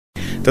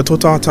The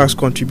Total Tax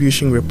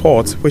Contribution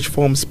Report, which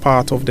forms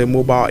part of the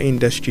Mobile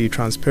Industry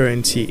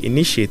Transparency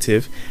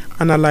Initiative,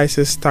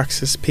 analyzes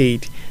taxes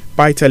paid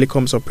by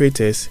telecoms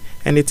operators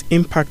and its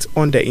impact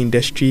on the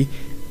industry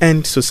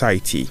and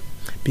society.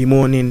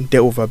 Bemoaning the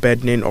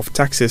overburdening of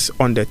taxes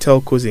on the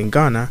telcos in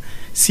Ghana,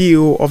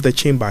 CEO of the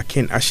Chamber,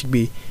 Ken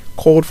Ashigbe,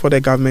 called for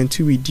the government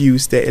to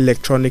reduce the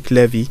electronic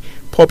levy,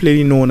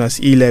 popularly known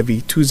as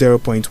e-levy, to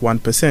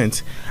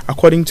 0.1%.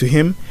 According to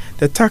him,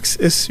 the tax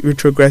is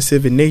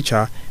retrogressive in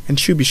nature and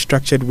should be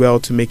structured well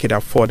to make it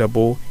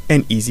affordable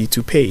and easy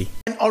to pay.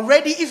 And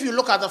already, if you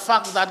look at the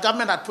fact that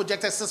government had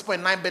projected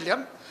 6.9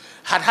 billion,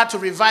 had to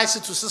revise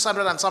it to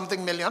 600 and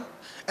something million,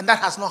 and that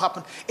has not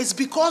happened. It's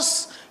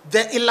because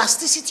the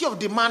elasticity of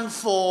demand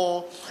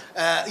for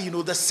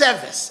the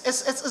service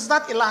is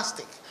that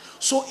elastic.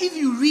 So if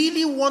you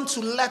really want to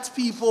let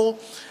people,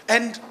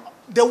 and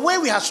the way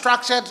we have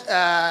structured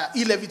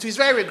e-levy is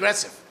very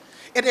regressive.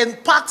 It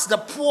impacts the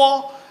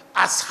poor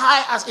as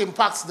high as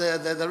impacts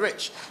the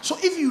rich. So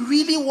if you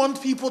really want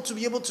people to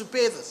be able to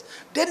pay this,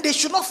 then they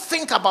should not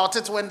think about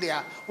it when they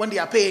are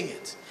paying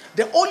it.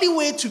 The only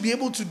way to be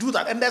able to do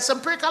that, and there's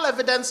empirical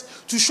evidence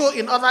to show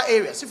in other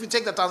areas, if you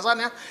take the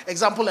Tanzania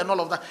example and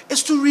all of that,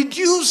 is to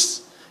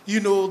reduce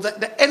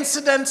the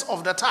incidence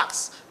of the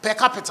tax per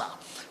capita.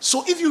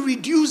 So if you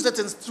reduce that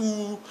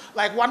to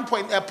like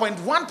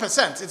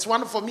 0.1%, it's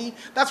one for me.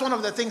 That's one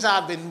of the things I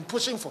have been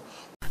pushing for.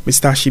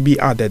 Mr. Ashigbe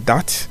added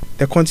that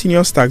the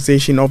continuous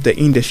taxation of the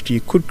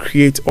industry could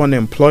create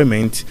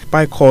unemployment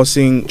by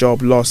causing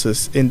job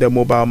losses in the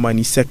mobile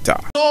money sector.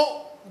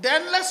 So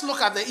then let's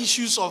look at the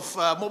issues of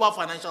mobile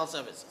financial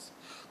services.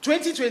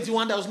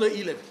 2021, there was no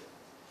e-levy.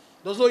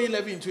 There was no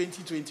e-levy in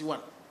 2021.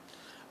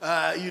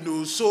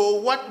 So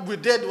what we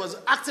did was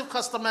active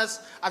customers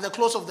at the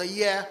close of the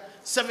year,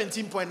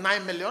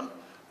 17.9 million.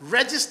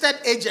 Registered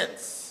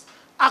agents,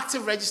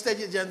 active registered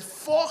agents,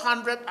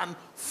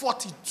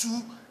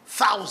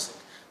 442,000.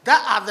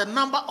 That are the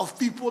number of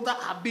people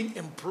that have been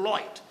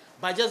employed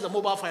by just the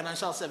mobile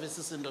financial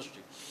services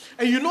industry.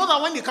 And you know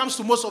that when it comes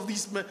to most of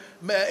these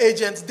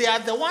agents, they are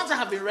the ones that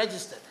have been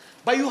registered.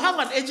 But you have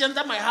an agent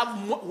that might have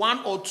 1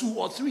 or 2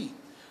 or 3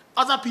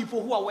 other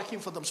people who are working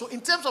for them. So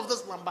in terms of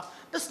this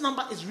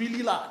number is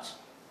really large.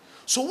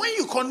 So when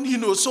you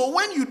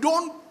when you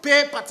don't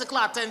pay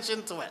particular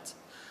attention to it,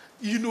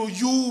 you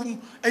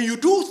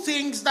do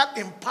things that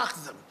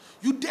impact them,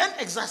 you then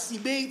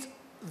exacerbate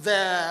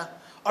the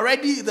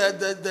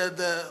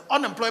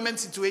unemployment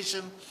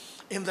situation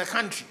in the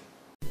country.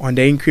 On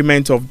the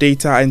increment of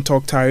data and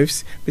talk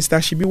tariffs, Mr.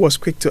 Ashigbe was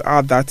quick to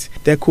add that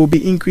there could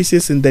be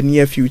increases in the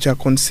near future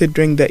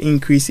considering the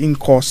increase in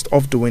cost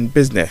of doing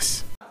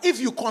business. If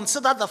you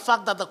consider the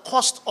fact that the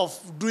cost of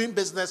doing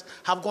business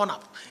have gone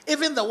up,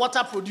 even the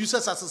Water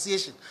Producers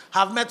Association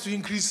have met to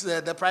increase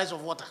the price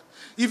of water.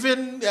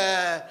 Even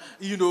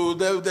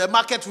the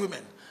market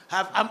women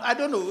have. I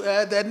don't know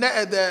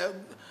the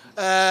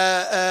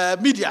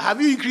media. Have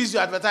you increased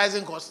your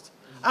advertising cost?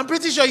 I'm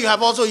pretty sure you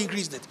have also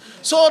increased it.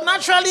 So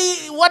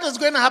naturally, what is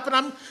going to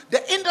happen?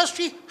 The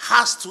industry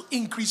has to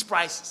increase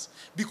prices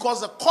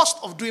because the cost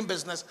of doing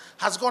business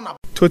has gone up.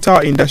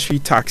 Total industry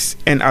tax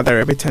and other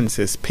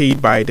remittances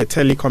paid by the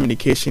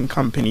telecommunication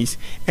companies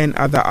and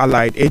other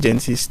allied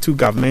agencies to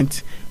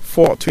government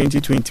for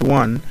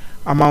 2021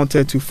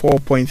 amounted to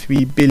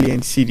 4.3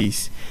 billion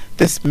cedis.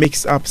 This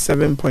makes up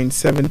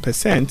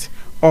 7.7%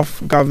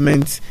 of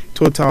government's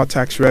total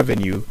tax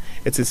revenue.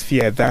 It is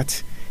feared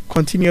that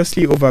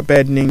continuously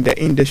overburdening the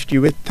industry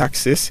with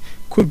taxes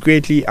could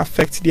greatly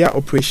affect their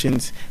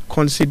operations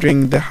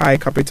considering the high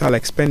capital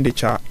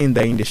expenditure in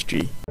the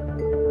industry.